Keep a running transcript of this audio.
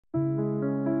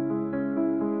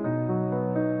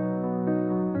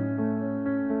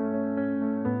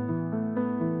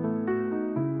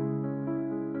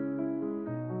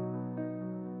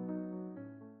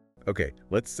Okay,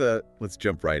 let's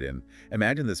jump right in.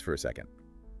 Imagine this for a second.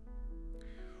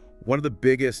 One of the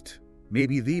biggest,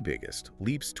 maybe the biggest,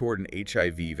 leaps toward an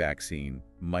HIV vaccine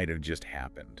might have just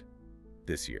happened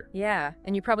this year. Yeah,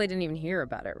 and you probably didn't even hear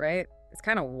about it, right? It's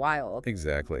kind of wild.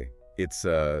 Exactly. It's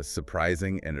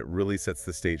surprising, and it really sets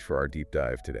the stage for our deep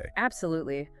dive today.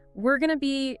 Absolutely. We're going to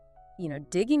be,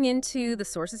 digging into the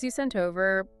sources you sent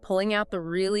over, pulling out the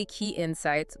really key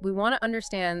insights. We want to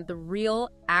understand the real,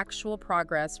 actual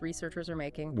progress researchers are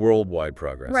making. Worldwide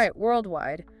progress. Right,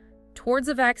 worldwide, towards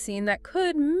a vaccine that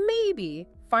could maybe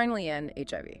finally end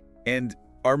HIV. And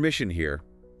our mission here,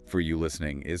 for you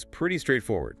listening, is pretty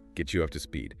straightforward. Get you up to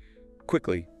speed,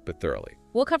 quickly but thoroughly.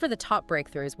 We'll cover the top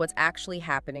breakthroughs, what's actually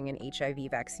happening in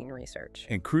HIV vaccine research.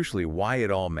 And crucially, why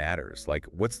it all matters. Like,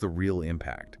 what's the real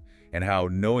impact? And how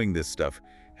knowing this stuff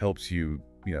helps you,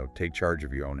 take charge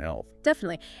of your own health.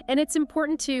 Definitely. And it's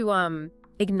important to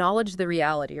acknowledge the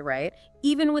reality, right?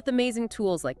 Even with amazing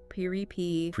tools like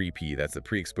PrEP. Pre-P, that's the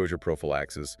pre-exposure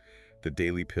prophylaxis, the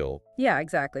daily pill. Yeah,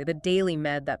 exactly. The daily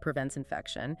med that prevents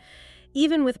infection.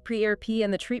 Even with PrEP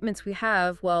and the treatments we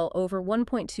have, well, over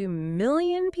 1.2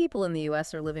 million people in the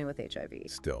U.S. are living with HIV.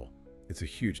 Still, it's a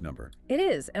huge number. It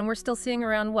is. And we're still seeing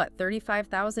around,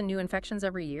 35,000 new infections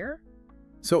every year?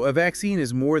 So a vaccine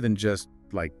is more than just,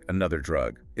 like, another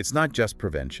drug. It's not just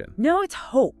prevention. No, it's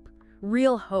hope.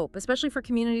 Real hope, especially for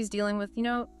communities dealing with,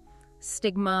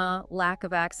 stigma, lack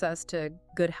of access to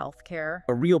good health care.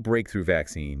 A real breakthrough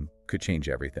vaccine could change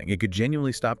everything. It could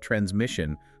genuinely stop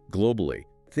transmission globally.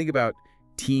 Think about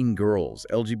teen girls,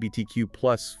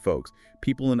 LGBTQ+ folks,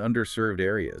 people in underserved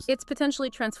areas. It's potentially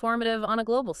transformative on a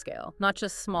global scale, not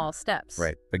just small steps.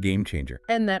 Right, a game changer.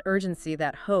 And that urgency,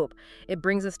 that hope, it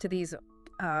brings us to these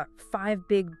 5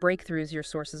 big breakthroughs your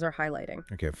sources are highlighting.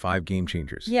 Okay, 5 game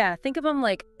changers. Yeah, think of them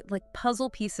like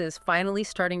puzzle pieces finally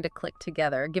starting to click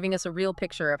together, giving us a real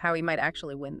picture of how we might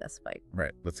actually win this fight.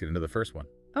 Right, let's get into the first one.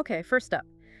 Okay, first up.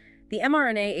 The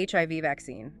mRNA HIV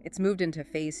vaccine. It's moved into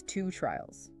phase 2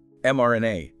 trials.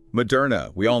 mRNA.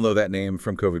 Moderna. We all know that name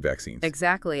from COVID vaccines.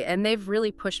 Exactly. And they've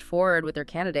really pushed forward with their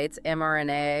candidates,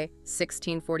 mRNA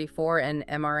 1644 and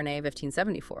mRNA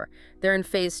 1574. They're in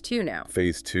phase 2 now.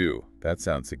 Phase 2. That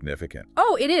sounds significant.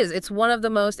 Oh, it is. It's one of the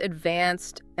most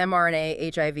advanced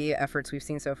mRNA HIV efforts we've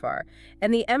seen so far.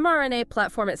 And the mRNA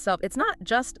platform itself, it's not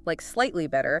just slightly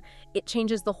better. It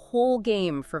changes the whole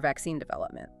game for vaccine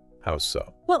development. How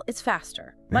so? Well, it's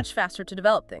faster. Much faster to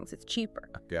develop things. It's cheaper.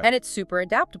 Yeah. And it's super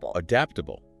adaptable.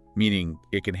 Adaptable, meaning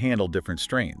it can handle different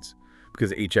strains because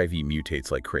HIV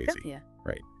mutates like crazy. Yeah.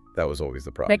 Right. That was always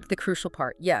the problem. The crucial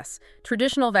part, yes.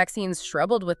 Traditional vaccines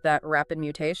struggled with that rapid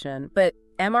mutation, but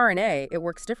mRNA, it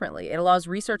works differently. It allows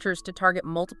researchers to target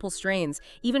multiple strains,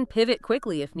 even pivot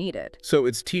quickly if needed. So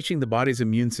it's teaching the body's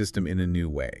immune system in a new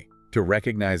way to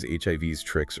recognize HIV's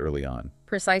tricks early on.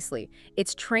 Precisely.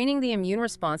 It's training the immune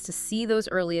response to see those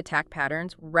early attack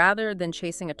patterns rather than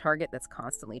chasing a target that's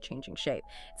constantly changing shape.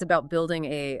 It's about building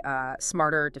a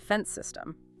smarter defense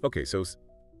system. Okay, so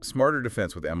smarter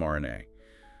defense with mRNA.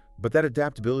 But that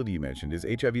adaptability you mentioned, is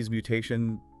HIV's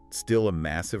mutation still a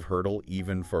massive hurdle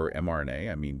even for mRNA?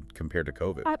 I mean, compared to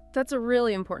COVID? That's a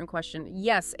really important question.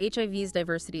 Yes, HIV's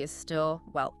diversity is still,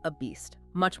 a beast.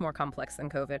 Much more complex than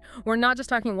COVID. We're not just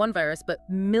talking one virus, but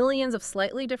millions of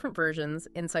slightly different versions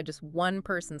inside just one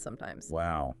person sometimes.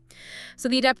 Wow. So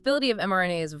the adaptability of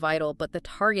mRNA is vital, but the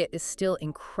target is still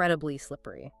incredibly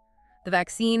slippery. The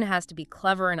vaccine has to be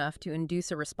clever enough to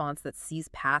induce a response that sees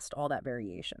past all that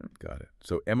variation. Got it.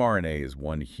 So mRNA is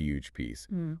one huge piece.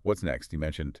 What's next? You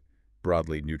mentioned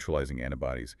broadly neutralizing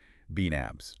antibodies,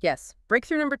 BNAbs. Yes.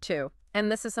 Breakthrough number 2.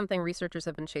 And this is something researchers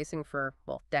have been chasing for,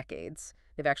 decades.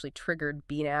 They've actually triggered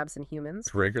BNAbs in humans.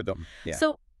 Triggered them? Yeah.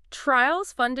 So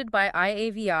trials funded by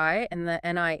IAVI and the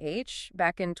NIH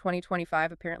back in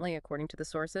 2025, apparently, according to the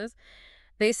sources,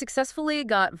 they successfully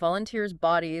got volunteers'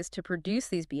 bodies to produce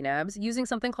these BNAbs using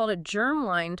something called a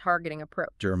germline targeting approach.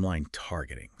 Germline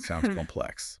targeting. Sounds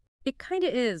complex. It kind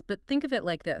of is, but think of it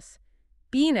like this.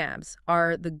 BNAbs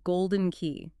are the golden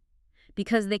key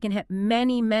because they can hit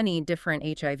many, many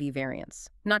different HIV variants,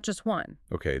 not just one.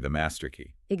 Okay, the master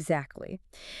key. Exactly.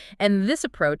 And this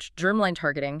approach, germline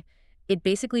targeting, it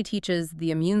basically teaches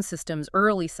the immune system's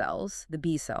early cells, the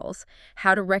B cells,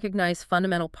 how to recognize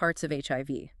fundamental parts of HIV.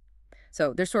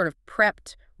 So they're sort of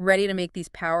prepped, ready to make these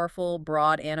powerful,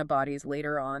 broad antibodies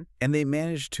later on. And they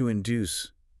managed to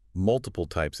induce multiple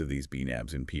types of these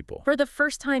BNAbs in people. For the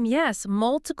first time, yes,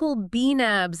 multiple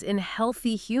BNAbs in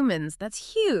healthy humans.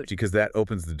 That's huge. Because that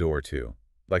opens the door to,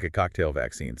 like a cocktail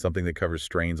vaccine, something that covers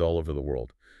strains all over the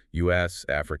world. U.S.,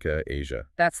 Africa, Asia.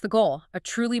 That's the goal, a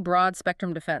truly broad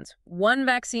spectrum defense. One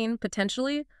vaccine,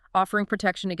 potentially, offering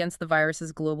protection against the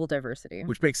virus's global diversity.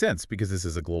 Which makes sense because this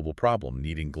is a global problem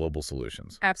needing global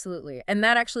solutions. Absolutely. And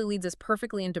that actually leads us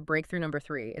perfectly into breakthrough number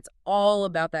 3. It's all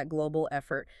about that global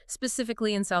effort,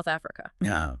 specifically in South Africa.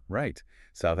 Ah, right.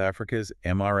 South Africa's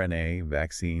mRNA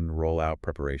vaccine rollout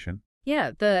preparation.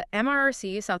 Yeah, the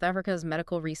MRC, South Africa's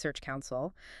Medical Research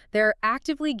Council, they're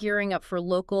actively gearing up for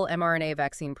local mRNA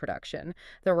vaccine production.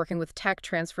 They're working with tech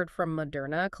transferred from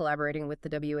Moderna, collaborating with the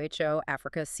WHO,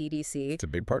 Africa CDC. It's a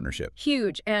big partnership.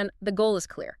 Huge, and the goal is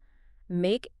clear.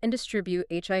 Make and distribute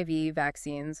HIV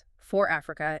vaccines for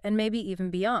Africa and maybe even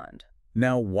beyond.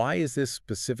 Now, why is this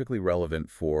specifically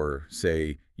relevant for,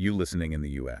 say, you listening in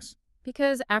the U.S.?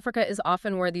 Because Africa is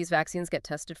often where these vaccines get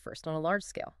tested first on a large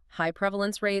scale. High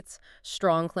prevalence rates,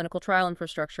 strong clinical trial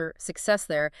infrastructure, success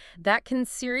there, that can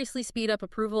seriously speed up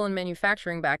approval and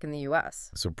manufacturing back in the U.S.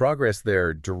 So progress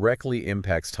there directly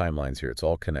impacts timelines here. It's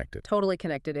all connected. Totally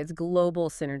connected. It's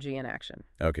global synergy in action.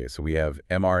 Okay, so we have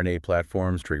mRNA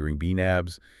platforms triggering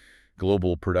BNABs,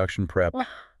 global production prep.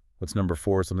 What's number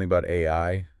 4? Something about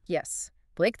AI? Yes.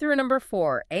 Breakthrough number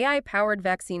 4, AI-powered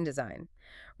vaccine design.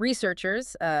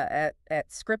 Researchers at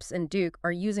Scripps and Duke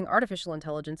are using artificial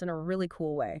intelligence in a really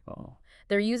cool way. Oh.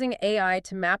 They're using AI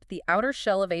to map the outer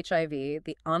shell of HIV,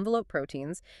 the envelope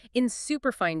proteins, in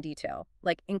super fine detail,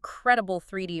 like incredible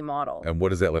 3D models. And what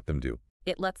does that let them do?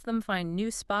 It lets them find new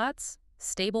spots,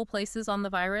 stable places on the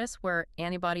virus where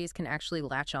antibodies can actually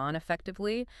latch on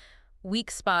effectively, weak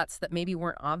spots that maybe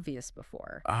weren't obvious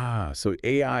before. Ah, so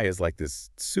AI is like this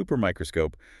super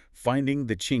microscope finding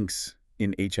the chinks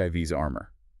in HIV's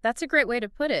armor. That's a great way to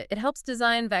put it. It helps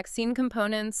design vaccine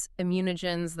components,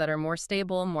 immunogens that are more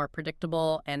stable, more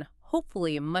predictable, and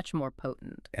hopefully much more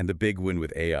potent. And the big win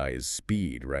with AI is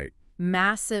speed, right?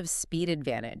 Massive speed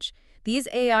advantage. These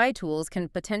AI tools can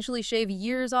potentially shave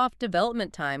years off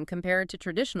development time compared to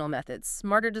traditional methods.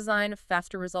 Smarter design,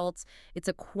 faster results. It's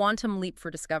a quantum leap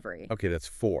for discovery. Okay, that's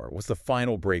 4. What's the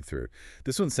final breakthrough?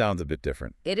 This one sounds a bit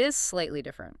different. It is slightly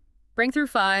different. Breakthrough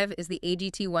 5 is the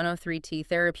AGT-103T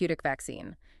Therapeutic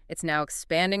vaccine. It's now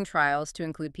expanding trials to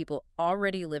include people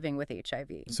already living with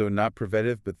HIV. So not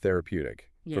preventive, but therapeutic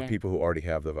for Yeah. people who already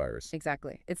have the virus.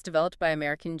 Exactly. It's developed by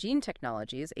American Gene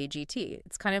Technologies, AGT.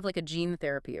 It's kind of like a gene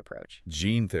therapy approach.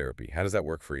 Gene therapy. How does that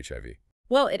work for HIV?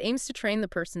 Well, it aims to train the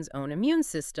person's own immune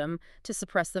system to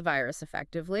suppress the virus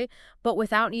effectively, but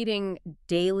without needing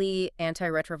daily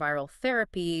antiretroviral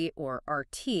therapy or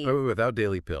RT. Oh, without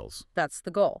daily pills. That's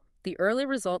the goal. The early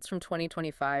results from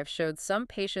 2025 showed some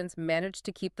patients managed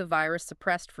to keep the virus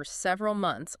suppressed for several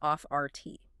months off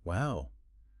RT. Wow.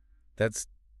 That's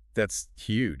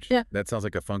huge. Yeah. That sounds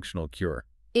like a functional cure.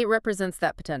 It represents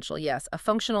that potential, yes, a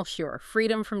functional cure,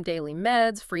 freedom from daily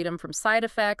meds, freedom from side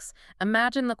effects.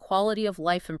 Imagine the quality of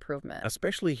life improvement.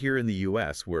 Especially here in the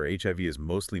U.S., where HIV is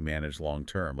mostly managed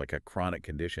long-term, like a chronic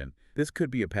condition. This could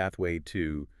be a pathway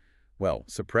to, well,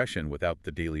 suppression without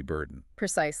the daily burden.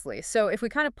 Precisely. So if we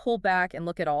kind of pull back and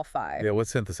look at all 5. Yeah,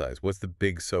 let's synthesize. What's the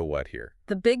big so what here?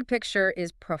 The big picture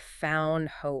is profound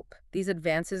hope. These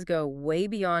advances go way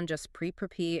beyond just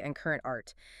pre-PrP and current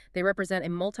art. They represent a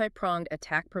multi-pronged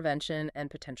attack prevention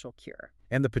and potential cure.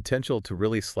 And the potential to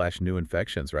really slash new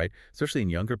infections, right? Especially in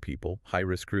younger people,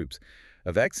 high-risk groups.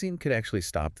 A vaccine could actually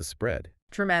stop the spread.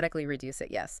 Dramatically reduce it,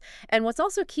 yes. And what's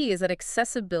also key is that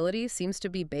accessibility seems to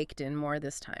be baked in more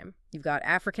this time. You've got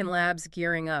African labs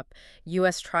gearing up,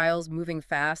 U.S. trials moving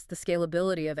fast, the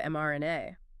scalability of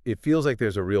mRNA. It feels like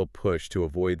there's a real push to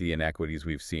avoid the inequities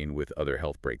we've seen with other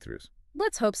health breakthroughs.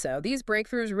 Let's hope so. These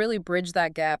breakthroughs really bridge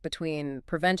that gap between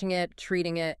preventing it,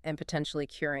 treating it, and potentially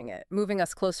curing it, moving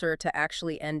us closer to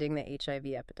actually ending the HIV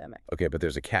epidemic. Okay, but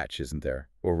there's a catch, isn't there?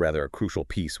 Or rather, a crucial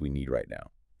piece we need right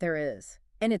now. There is.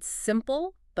 And it's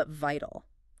simple, but vital.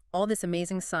 All this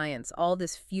amazing science, all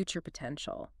this future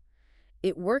potential.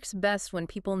 It works best when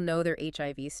people know their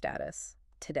HIV status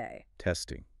today.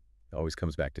 Testing. It always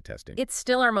comes back to testing. It's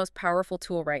still our most powerful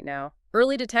tool right now.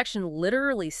 Early detection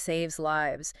literally saves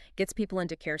lives, gets people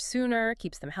into care sooner,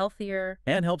 keeps them healthier.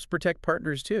 And helps protect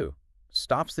partners, too.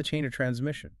 Stops the chain of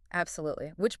transmission.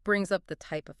 Absolutely. Which brings up the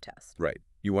type of test. Right.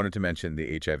 You wanted to mention the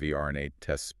HIV RNA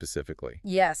test specifically.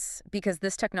 Yes, because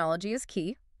this technology is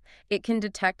key. It can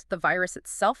detect the virus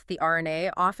itself, the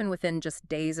RNA, often within just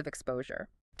days of exposure.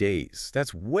 Days.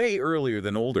 That's way earlier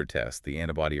than older tests, the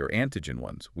antibody or antigen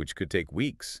ones, which could take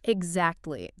weeks.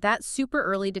 Exactly. That super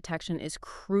early detection is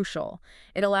crucial.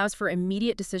 It allows for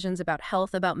immediate decisions about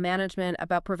health, about management,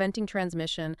 about preventing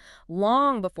transmission,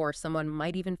 long before someone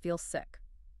might even feel sick.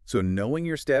 So knowing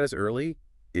your status early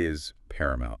is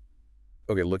paramount.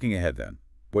 Okay, looking ahead then,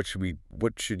 what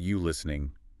should you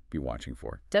listening be watching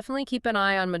for? Definitely keep an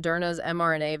eye on Moderna's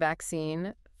mRNA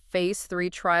vaccine. Phase 3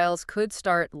 trials could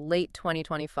start late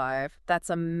 2025. That's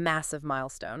a massive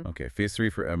milestone. Okay, phase 3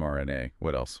 for mRNA.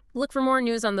 What else? Look for more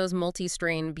news on those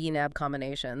multi-strain BNAb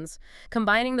combinations.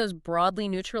 Combining those broadly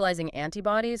neutralizing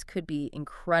antibodies could be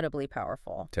incredibly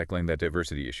powerful. Tackling that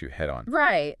diversity issue head on.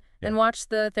 Right. Yeah. And watch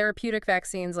the therapeutic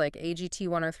vaccines like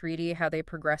AGT-103D, how they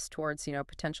progress towards,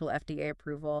 potential FDA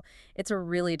approval. It's a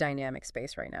really dynamic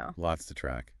space right now. Lots to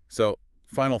track. So,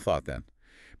 final thought then.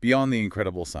 Beyond the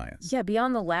incredible science. Yeah,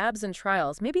 beyond the labs and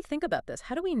trials, maybe think about this.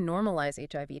 How do we normalize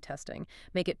HIV testing?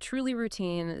 Make it truly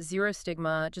routine, zero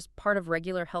stigma, just part of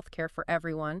regular healthcare for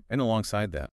everyone. And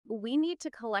alongside that, We need to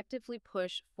collectively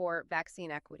push for vaccine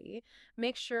equity.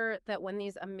 Make sure that when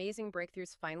these amazing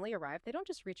breakthroughs finally arrive, they don't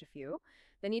just reach a few.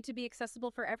 They need to be accessible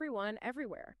for everyone,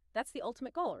 everywhere. That's the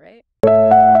ultimate goal, right?